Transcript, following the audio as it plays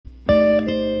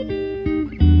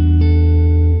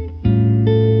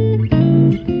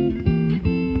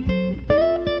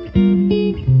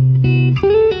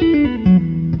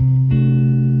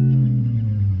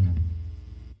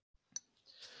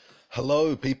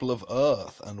people of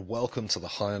Earth, and welcome to the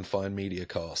High and Fine Media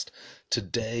Cast.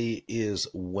 Today is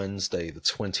Wednesday, the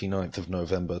 29th of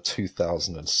November,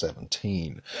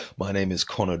 2017. My name is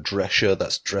Connor Drescher,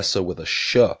 that's Dresser with a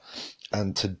sh,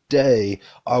 and today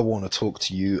I want to talk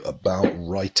to you about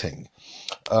writing.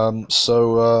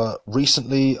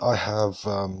 Recently I have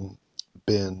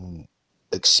been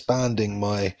expanding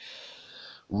my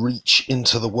reach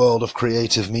into the world of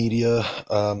creative media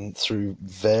through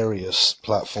various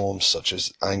platforms such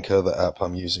as Anchor, the app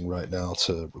I'm using right now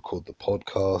to record the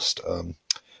podcast,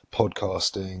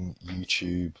 podcasting,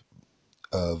 YouTube,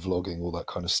 vlogging, all that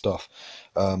kind of stuff.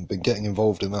 Been getting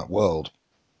involved in that world.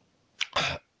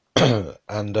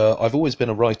 And I've always been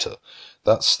a writer.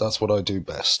 That's what I do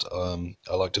best.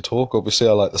 I like to talk. Obviously,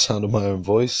 I like the sound of my own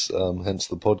voice, hence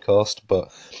the podcast.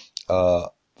 But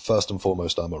first and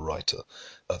foremost, I'm a writer.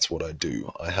 That's what I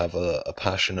do. I have a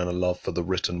passion and a love for the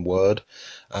written word,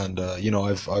 and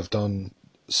I've done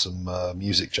some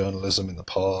music journalism in the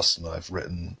past, and I've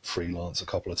written freelance a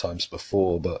couple of times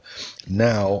before, but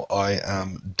now I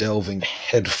am delving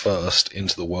headfirst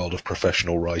into the world of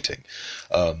professional writing.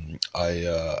 I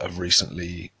have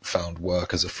recently found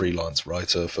work as a freelance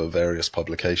writer for various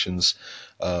publications,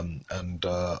 and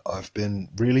I've been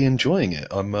really enjoying it.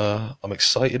 I'm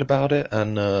excited about it,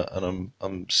 and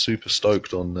I'm super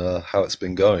stoked on how it's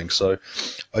been going. So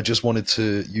I just wanted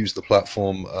to use the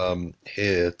platform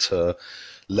here to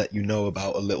let you know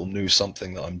about a little new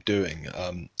something that I'm doing.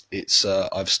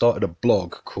 I've started a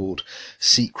blog called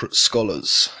Secret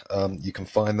Scholars. You can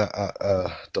find that at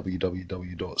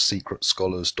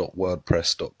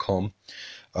www.secretscholars.wordpress.com.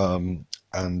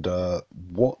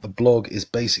 What the blog is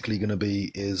basically going to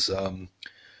be is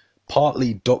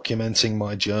partly documenting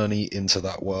my journey into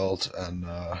that world, and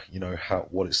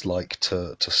what it's like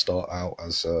to start out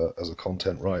as a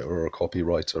content writer or a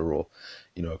copywriter, or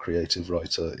a creative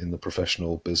writer in the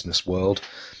professional business world.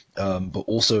 But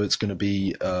also it's going to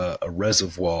be a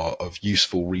reservoir of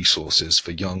useful resources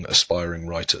for young aspiring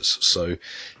writers. So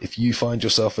if you find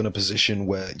yourself in a position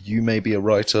where you may be a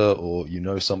writer, or you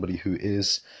know somebody who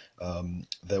is,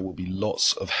 there will be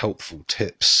lots of helpful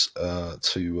tips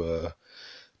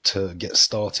to get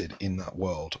started in that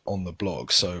world on the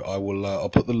blog. So I'll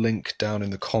put the link down in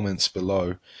the comments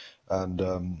below, and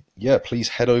please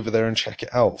head over there and check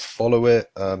it out. Follow it.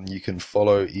 You can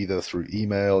follow either through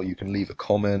email, you can leave a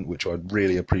comment, which I'd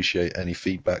really appreciate any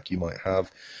feedback you might have.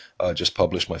 I just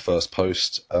published my first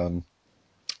post.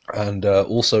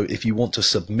 Also, if you want to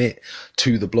submit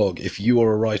to the blog, if you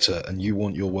are a writer and you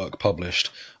want your work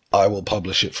published, I will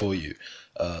publish it for you,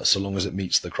 so long as it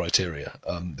meets the criteria.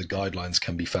 The guidelines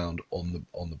can be found on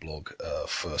the blog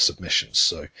for submissions.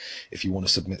 So if you want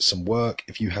to submit some work,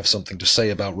 if you have something to say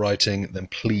about writing, then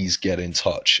please get in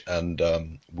touch, and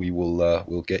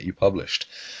we'll get you published.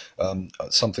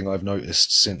 Something I've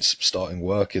noticed since starting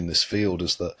work in this field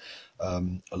is that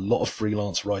a lot of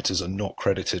freelance writers are not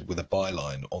credited with a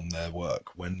byline on their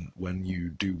work. When you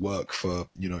do work for,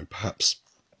 perhaps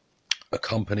a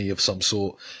company of some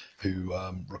sort who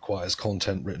requires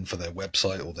content written for their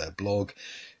website or their blog,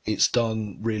 it's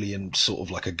done really in sort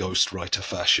of like a ghostwriter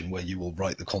fashion, where you will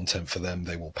write the content for them,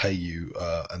 they will pay you,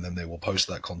 and then they will post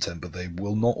that content, but they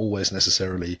will not always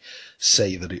necessarily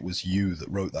say that it was you that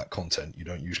wrote that content. You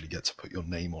don't usually get to put your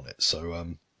name on it. So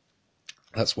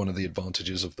that's one of the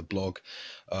advantages of the blog.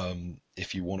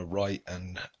 If you want to write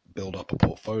and build up a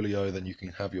portfolio, then you can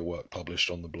have your work published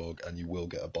on the blog, and you will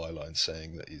get a byline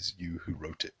saying that is you who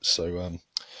wrote it. So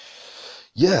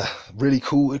really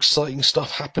cool, exciting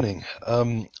stuff happening.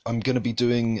 I'm going to be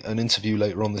doing an interview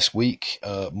later on this week.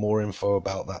 More info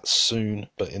about that soon.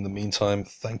 But in the meantime,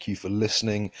 thank you for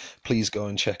listening. Please go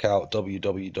and check out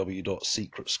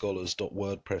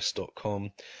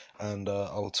www.secretscholars.wordpress.com, and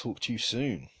I'll talk to you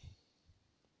soon.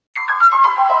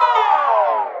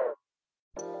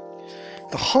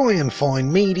 The High and Fine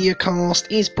Media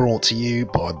Cast is brought to you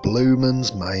by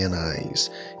Blooman's Mayonnaise.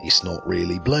 It's not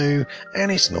really blue, and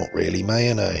it's not really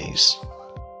mayonnaise.